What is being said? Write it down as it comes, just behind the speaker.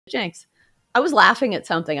Jinx, I was laughing at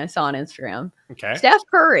something I saw on Instagram. Okay. Steph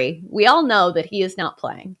Curry, we all know that he is not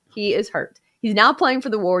playing. He is hurt. He's not playing for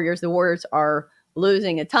the Warriors. The Warriors are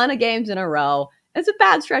losing a ton of games in a row. It's a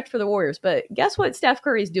bad stretch for the Warriors. But guess what Steph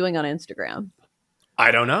Curry's doing on Instagram?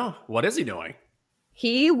 I don't know. What is he doing?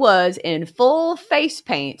 He was in full face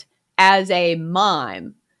paint as a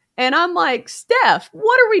mime. And I'm like, Steph,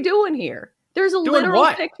 what are we doing here? There's a literal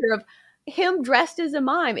picture of him dressed as a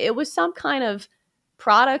mime. It was some kind of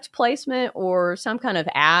product placement or some kind of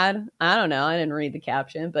ad. I don't know. I didn't read the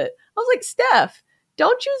caption, but I was like, Steph,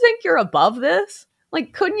 don't you think you're above this?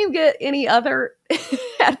 Like, couldn't you get any other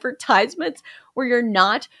advertisements where you're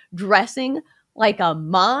not dressing like a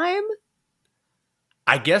mime?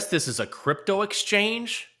 I guess this is a crypto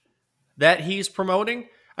exchange that he's promoting.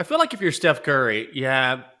 I feel like if you're Steph Curry, you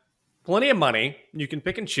have plenty of money. You can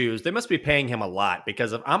pick and choose. They must be paying him a lot,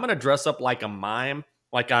 because if I'm going to dress up like a mime,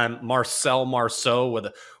 like I'm Marcel Marceau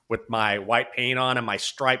with my white paint on and my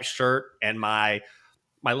striped shirt and my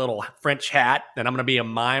little French hat, and I'm going to be a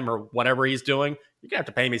mime or whatever he's doing, you're going to have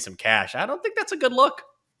to pay me some cash. I don't think that's a good look.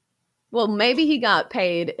 Well, maybe he got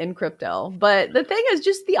paid in crypto, but the thing is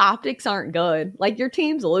just the optics aren't good. Like, your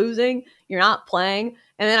team's losing, you're not playing,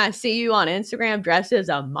 and then I see you on Instagram dressed as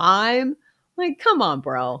a mime. Like, come on,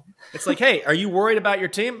 bro. It's like, hey, are you worried about your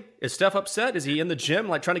team? Is Steph upset? Is he in the gym,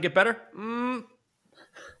 like, trying to get better?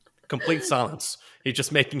 Complete silence. He's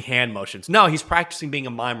just making hand motions. No, he's practicing being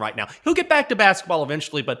a mime right now. He'll get back to basketball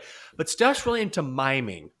eventually, but Steph's really into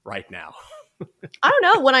miming right now. I don't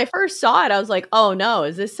know. When I first saw it, I was like, oh no,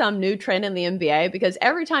 is this some new trend in the NBA? Because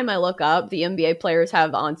every time I look up, the NBA players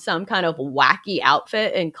have on some kind of wacky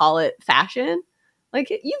outfit and call it fashion.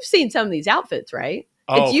 Like, you've seen some of these outfits, right?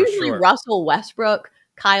 Oh, it's usually sure. Russell Westbrook,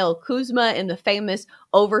 Kyle Kuzma in the famous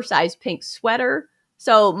oversized pink sweater.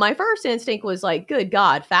 So my first instinct was like, good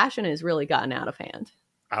God, fashion has really gotten out of hand.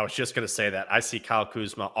 I was just going to say that. I see Kyle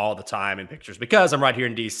Kuzma all the time in pictures because I'm right here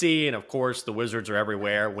in D.C., and of course, the Wizards are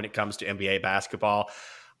everywhere when it comes to NBA basketball.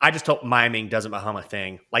 I just hope miming doesn't become a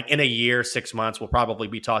thing. Like, in a year, 6 months, we'll probably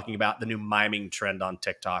be talking about the new miming trend on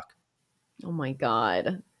TikTok. Oh, my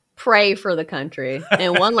God. Pray for the country.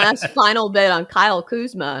 And one last final bit on Kyle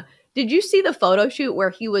Kuzma. Did you see the photo shoot where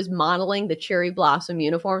he was modeling the cherry blossom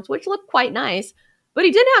uniforms, which looked quite nice, but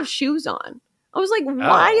he didn't have shoes on? I was like,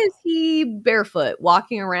 why is he barefoot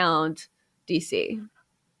walking around DC?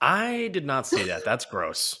 I did not see that. That's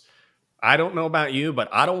gross. I don't know about you, but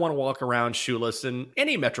I don't want to walk around shoeless in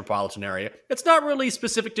any metropolitan area. It's not really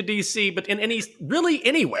specific to DC, but in really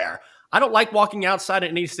anywhere. I don't like walking outside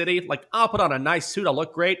in any city. Like, I'll put on a nice suit. I'll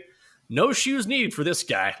look great. No shoes needed for this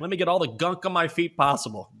guy. Let me get all the gunk on my feet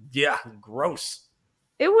possible. Yeah, gross.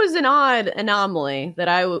 It was an odd anomaly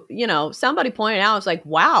that somebody pointed out. I was like,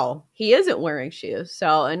 wow, he isn't wearing shoes.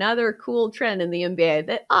 So another cool trend in the NBA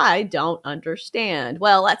that I don't understand.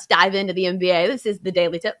 Well, let's dive into the NBA. This is the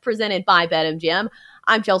Daily Tip presented by BetMGM.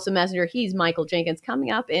 I'm Chelsea Messenger. He's Michael Jenkins.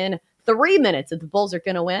 Coming up in 3 minutes, if the Bulls are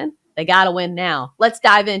going to win, they got to win now. Let's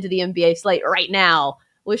dive into the NBA slate right now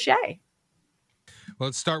with Shay.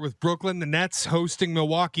 Let's start with Brooklyn. The Nets hosting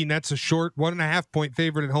Milwaukee. Nets a short 1.5-point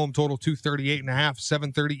favorite at home. Total 238.5.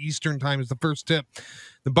 7:30 Eastern time is the first tip.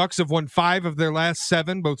 The Bucks have won 5 of their last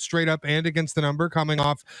 7, both straight up and against the number, coming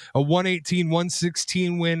off a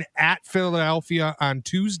 118-116 win at Philadelphia on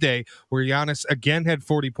Tuesday, where Giannis again had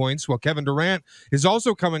 40 points, while Kevin Durant is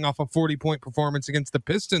also coming off a 40-point performance against the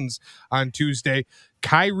Pistons on Tuesday.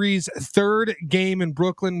 Kyrie's third game in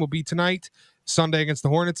Brooklyn will be tonight. Sunday against the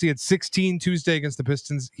Hornets, he had 16. Tuesday against the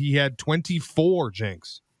Pistons, he had 24,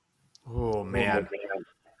 Jinx. Oh, man.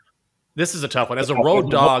 This is a tough one. As a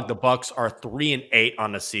road dog, the Bucks are 3-8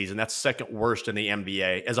 on the season. That's second worst in the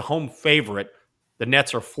NBA. As a home favorite, the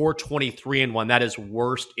Nets are 4-23-1. That is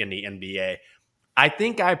worst in the NBA. I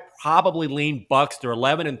think I probably lean Bucks. They're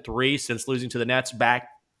 11-3 since losing to the Nets back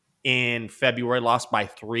in February, lost by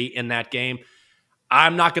 3 in that game.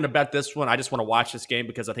 I'm not going to bet this one. I just want to watch this game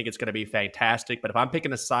because I think it's going to be fantastic. But if I'm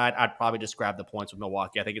picking a side, I'd probably just grab the points with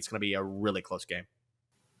Milwaukee. I think it's going to be a really close game.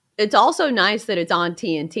 It's also nice that it's on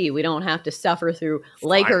TNT. We don't have to suffer through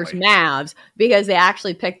Lakers Mavs because they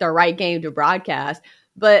actually picked the right game to broadcast.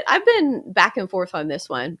 But I've been back and forth on this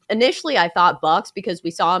one. Initially, I thought Bucks because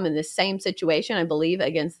we saw them in the same situation, I believe,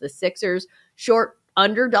 against the Sixers. Short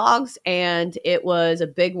underdogs, and it was a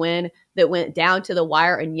big win that went down to the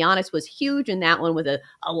wire, and Giannis was huge in that one with a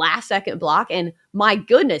last-second block, and my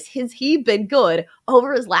goodness, has he been good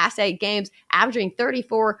over his last 8 games, averaging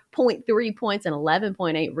 34.3 points and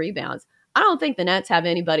 11.8 rebounds. I don't think the Nets have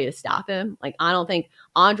anybody to stop him. Like, I don't think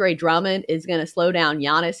Andre Drummond is going to slow down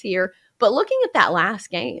Giannis here, but looking at that last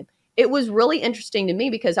game, it was really interesting to me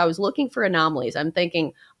because I was looking for anomalies. I'm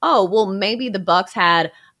thinking, oh, well, maybe the Bucks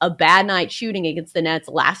had a bad night shooting against the Nets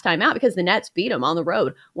last time out because the Nets beat them on the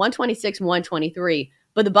road, 126-123.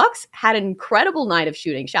 But the Bucks had an incredible night of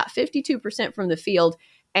shooting, shot 52% from the field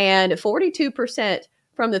and 42%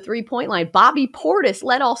 from the three-point line. Bobby Portis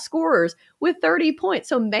led all scorers with 30 points.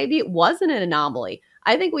 So maybe it wasn't an anomaly.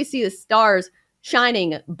 I think we see the stars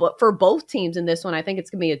shining for both teams in this one. I think it's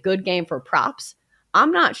going to be a good game for props.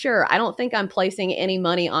 I'm not sure. I don't think I'm placing any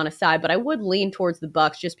money on a side, but I would lean towards the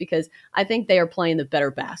Bucks just because I think they are playing the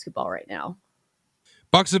better basketball right now.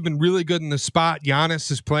 Bucks have been really good in the spot. Giannis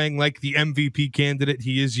is playing like the MVP candidate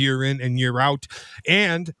he is year in and year out.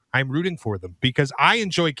 And I'm rooting for them because I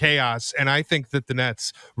enjoy chaos. And I think that the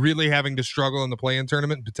Nets really having to struggle in the play-in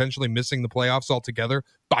tournament, potentially missing the playoffs altogether,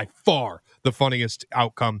 by far the funniest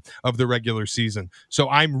outcome of the regular season. So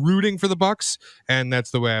I'm rooting for the Bucks, and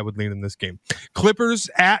that's the way I would lean in this game. Clippers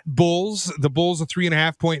at Bulls. The Bulls a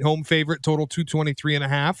 3.5-point home favorite, total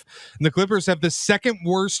 223.5. And the Clippers have the second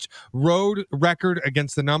worst road record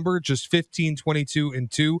against the number, just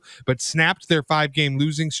 15-22-2, but snapped their 5-game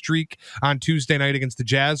losing streak on Tuesday night against the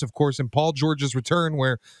Jazz, of course, in Paul George's return,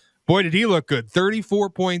 where boy, did he look good. 34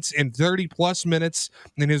 points in 30-plus minutes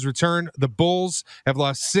in his return. The Bulls have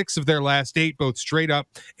lost 6 of their last 8, both straight up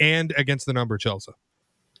and against the number, Chelsea.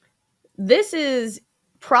 This is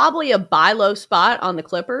probably a buy low spot on the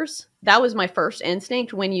Clippers. That was my first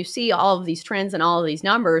instinct when you see all of these trends and all of these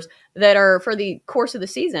numbers that are for the course of the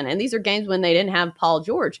season. And these are games when they didn't have Paul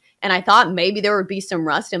George. And I thought maybe there would be some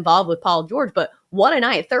rust involved with Paul George, but what a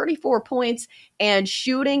night, 34 points and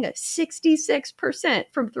shooting 66%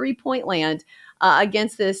 from 3-point land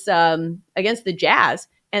against the Jazz.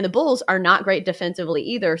 And the Bulls are not great defensively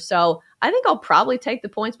either. So I think I'll probably take the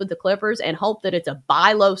points with the Clippers and hope that it's a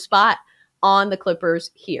buy low spot on the Clippers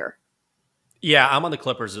here. Yeah, I'm on the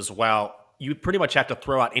Clippers as well. You pretty much have to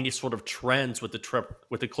throw out any sort of trends with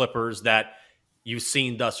the Clippers that you've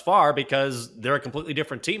seen thus far because they're a completely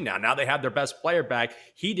different team now. Now they have their best player back.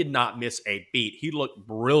 He did not miss a beat. He looked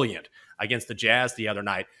brilliant against the Jazz the other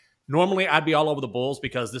night. Normally, I'd be all over the Bulls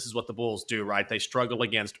because this is what the Bulls do, right? They struggle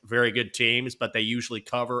against very good teams, but they usually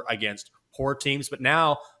cover against poor teams. But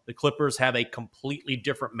now the Clippers have a completely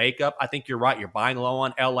different makeup. I think you're right. You're buying low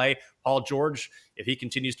on LA. Paul George, if he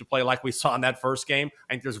continues to play like we saw in that first game,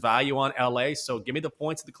 I think there's value on LA. So give me the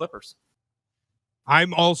points of the Clippers.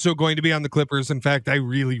 I'm also going to be on the Clippers. In fact, I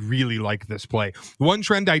really, really like this play. One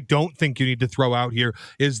trend I don't think you need to throw out here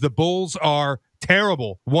is the Bulls are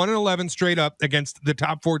terrible. 1-11 straight up against the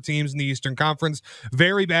top 4 teams in the Eastern Conference.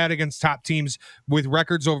 Very bad against top teams with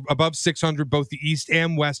records above 600, both the East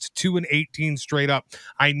and West, 2-18 straight up.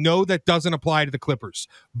 I know that doesn't apply to the Clippers,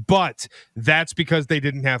 but that's because they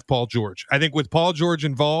didn't have Paul George. I think with Paul George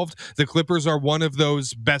involved, the Clippers are one of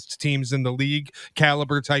those best teams in the league,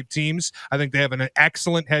 caliber type teams. I think they have an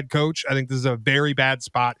excellent head coach. I think this is a very bad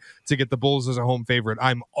spot to get the Bulls as a home favorite.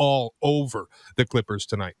 I'm all over the Clippers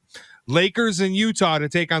tonight. Lakers and Utah to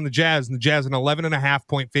take on the Jazz, and the Jazz an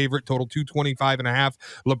 11.5-point favorite, total 225.5.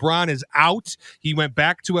 LeBron is out. He went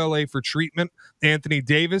back to LA for treatment. Anthony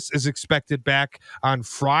Davis is expected back on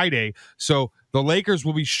Friday. So the Lakers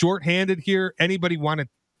will be shorthanded here. Anybody want to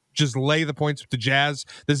just lay the points with the Jazz?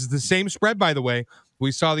 This is the same spread, by the way,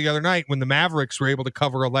 we saw the other night when the Mavericks were able to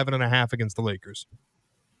cover 11.5 against the Lakers.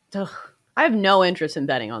 Ugh, I have no interest in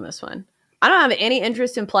betting on this one. I don't have any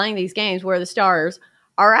interest in playing these games where the stars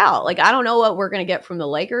are out. Like, I don't know what we're going to get from the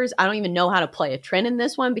Lakers. I don't even know how to play a trend in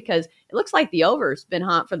this one because it looks like the over's been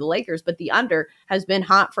hot for the Lakers, but the under has been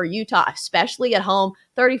hot for Utah, especially at home.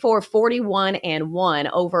 34-41-1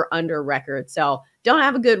 over under record. So don't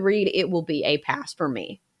have a good read. It will be a pass for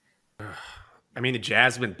me. I mean, the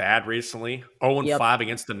Jazz have been bad recently. 0-5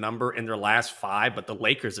 against the number in their last 5, but the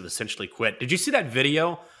Lakers have essentially quit. Did you see that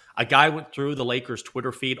video? A guy went through the Lakers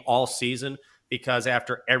Twitter feed all season because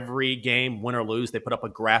after every game, win or lose, they put up a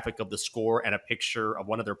graphic of the score and a picture of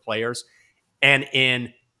one of their players. And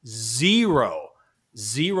in zero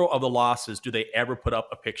of the losses do they ever put up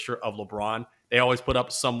a picture of LeBron. They always put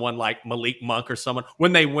up someone like Malik Monk or someone.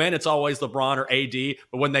 When they win, it's always LeBron or AD.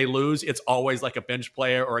 But when they lose, it's always like a bench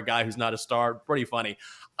player or a guy who's not a star. Pretty funny.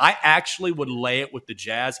 I actually would lay it with the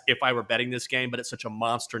Jazz if I were betting this game, but it's such a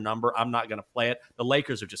monster number. I'm not going to play it. The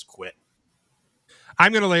Lakers have just quit.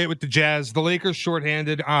 I'm going to lay it with the Jazz. The Lakers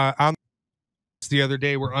shorthanded on the other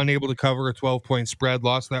day were unable to cover a 12-point spread.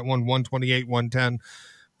 Lost that one 128-110.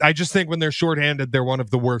 I just think when they're shorthanded, they're one of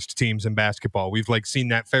the worst teams in basketball. We've seen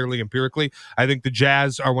that fairly empirically. I think the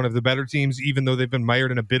Jazz are one of the better teams, even though they've been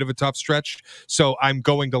mired in a bit of a tough stretch. So I'm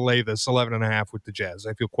going to lay this 11.5 with the Jazz.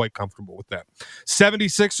 I feel quite comfortable with that.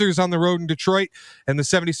 76ers on the road in Detroit, and the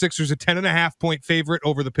 76ers a 10.5 point favorite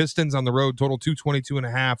over the Pistons on the road, total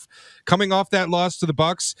 222.5. Coming off that loss to the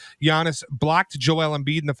Bucks, Giannis blocked Joel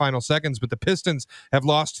Embiid in the final seconds, but the Pistons have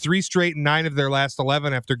lost 3 straight and 9 of their last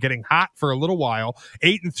 11 after getting hot for a little while.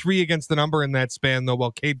 8-3 against the number in that span, though,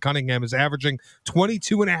 while Cade Cunningham is averaging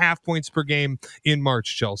 22.5 points per game in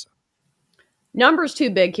March, Chelsea. Number's too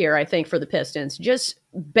big here, I think, for the Pistons. Just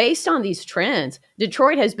based on these trends,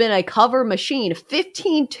 Detroit has been a cover machine,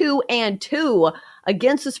 15-2-2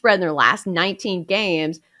 against the spread in their last 19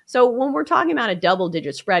 games. So when we're talking about a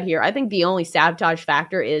double-digit spread here, I think the only sabotage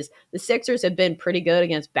factor is the Sixers have been pretty good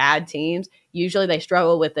against bad teams. Usually they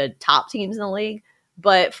struggle with the top teams in the league.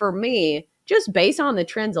 But for me, just based on the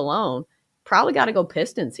trends alone, probably got to go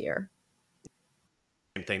Pistons here.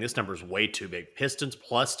 Same thing. This number is way too big. Pistons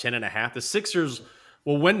plus 10.5. The Sixers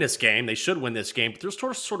will win this game. They should win this game, but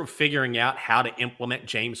they're sort of figuring out how to implement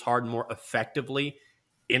James Harden more effectively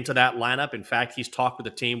into that lineup. In fact, he's talked with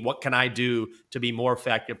the team. What can I do to be more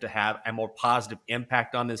effective, to have a more positive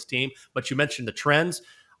impact on this team? But you mentioned the trends.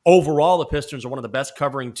 Overall, the Pistons are one of the best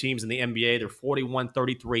covering teams in the NBA. They're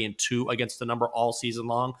 41-33-2 against the number all season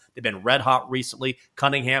long. They've been red hot recently.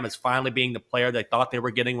 Cunningham is finally being the player they thought they were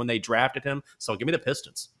getting when they drafted him. So give me the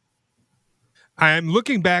Pistons. I'm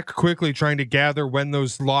looking back quickly, trying to gather when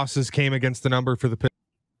those losses came against the number for the Pistons.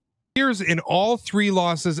 Here's in all 3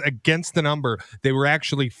 losses against the number, they were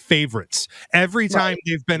actually favorites. Every time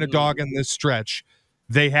they've been a dog in this stretch,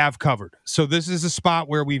 they have covered. So this is a spot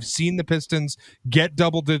where we've seen the Pistons get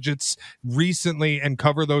double digits recently and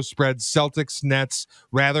cover those spreads. Celtics, Nets,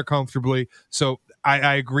 rather comfortably. So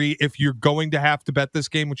I agree. If you're going to have to bet this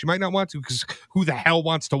game, which you might not want to, because who the hell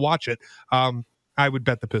wants to watch it? I would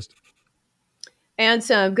bet the Pistons. And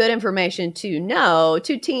some good information to know.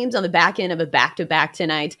 2 teams on the back end of a back-to-back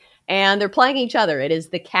tonight, and they're playing each other. It is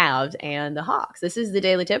the Cavs and the Hawks. This is the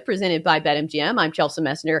Daily Tip presented by BetMGM. I'm Chelsea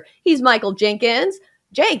Messenger. He's Michael Jenkins.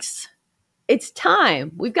 Jakes, it's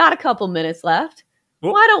time. We've got a couple minutes left.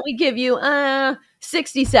 Whoop. Why don't we give you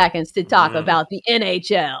 60 seconds to talk about the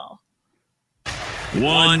NHL?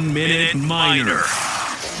 1 minute minor.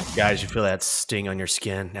 Guys, you feel that sting on your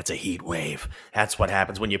skin? That's a heat wave. That's what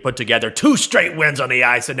happens when you put together 2 straight wins on the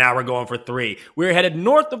ice, and now we're going for 3. We're headed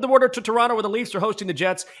north of the border to Toronto, where the Leafs are hosting the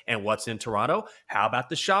Jets. And what's in Toronto? How about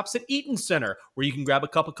the shops at Eaton Center, where you can grab a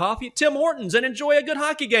cup of coffee at Tim Hortons and enjoy a good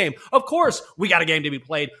hockey game? Of course, we got a game to be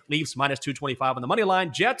played. Leafs minus 225 on the money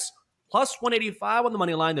line. Jets plus 185 on the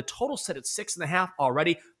money line. The total set at 6.5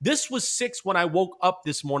 already. This was 6 when I woke up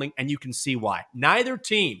this morning, and you can see why. Neither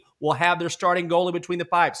team will have their starting goalie between the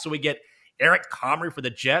pipes. So we get Eric Comrie for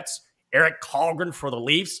the Jets, Eric Kallgren for the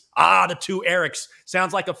Leafs. The 2 Erics.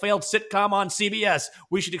 Sounds like a failed sitcom on CBS.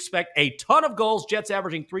 We should expect a ton of goals. Jets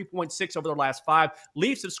averaging 3.6 over their last 5.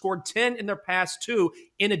 Leafs have scored 10 in their past 2.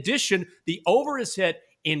 In addition, the over is hit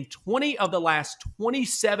in 20 of the last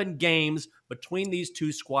 27 games between these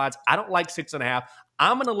 2 squads. I don't like 6.5.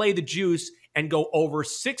 I'm going to lay the juice and go over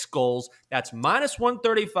 6 goals. That's minus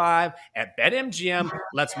 135 at BetMGM.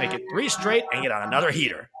 Let's make it 3 straight and get on another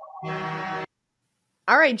heater.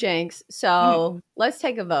 All right, Jenks. So let's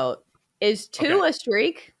take a vote. Is 2 a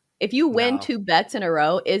streak? If you win 2 bets in a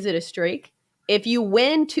row, is it a streak? If you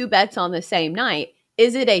win 2 bets on the same night,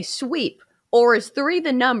 is it a sweep? Or is 3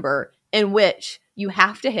 the number in which you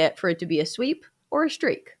have to hit for it to be a sweep or a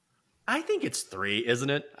streak? I think it's 3, isn't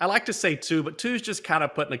it? I like to say 2, but 2 is just kind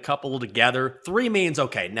of putting a couple together. 3 means,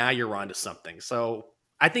 okay, now you're on to something. So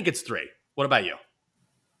I think it's 3. What about you?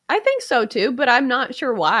 I think so too, but I'm not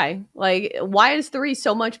sure why. Why is 3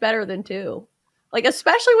 so much better than 2?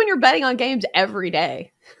 Especially when you're betting on games every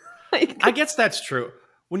day. I guess that's true.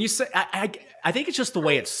 When you say, I think it's just the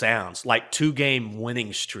way it sounds, like 2-game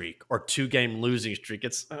winning streak or 2-game losing streak.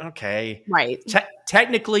 It's okay. Right.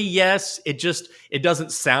 Technically, yes. It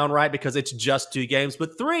doesn't sound right because it's just 2 games.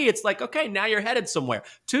 But 3, it's like, okay, now you're headed somewhere.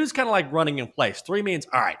 2 is kind of like running in place. 3 means,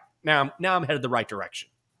 all right, now I'm headed the right direction.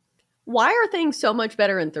 Why are things so much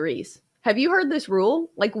better in 3s? Have you heard this rule?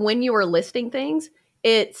 When you are listing things,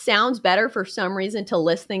 it sounds better for some reason to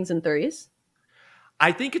list things in 3s?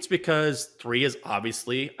 I think it's because 3 is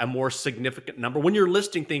obviously a more significant number. When you're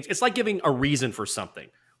listing things, it's like giving a reason for something.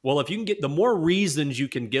 Well, if you can get the more reasons you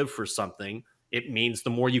can give for something, it means the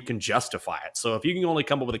more you can justify it. So if you can only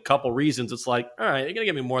come up with a couple reasons, it's like, all right, you're going to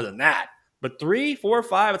give me more than that. But 3, 4,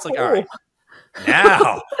 5, it's like, all right,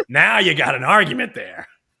 now you got an argument there.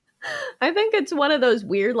 I think it's one of those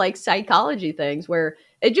weird like psychology things where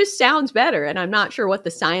it just sounds better. And I'm not sure what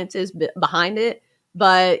the science is behind it.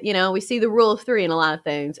 But, we see the rule of three in a lot of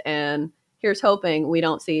things. And here's hoping we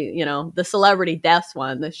don't see, the celebrity deaths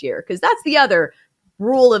one this year. Because that's the other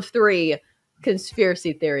rule of three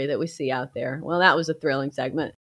conspiracy theory that we see out there. Well, that was a thrilling segment.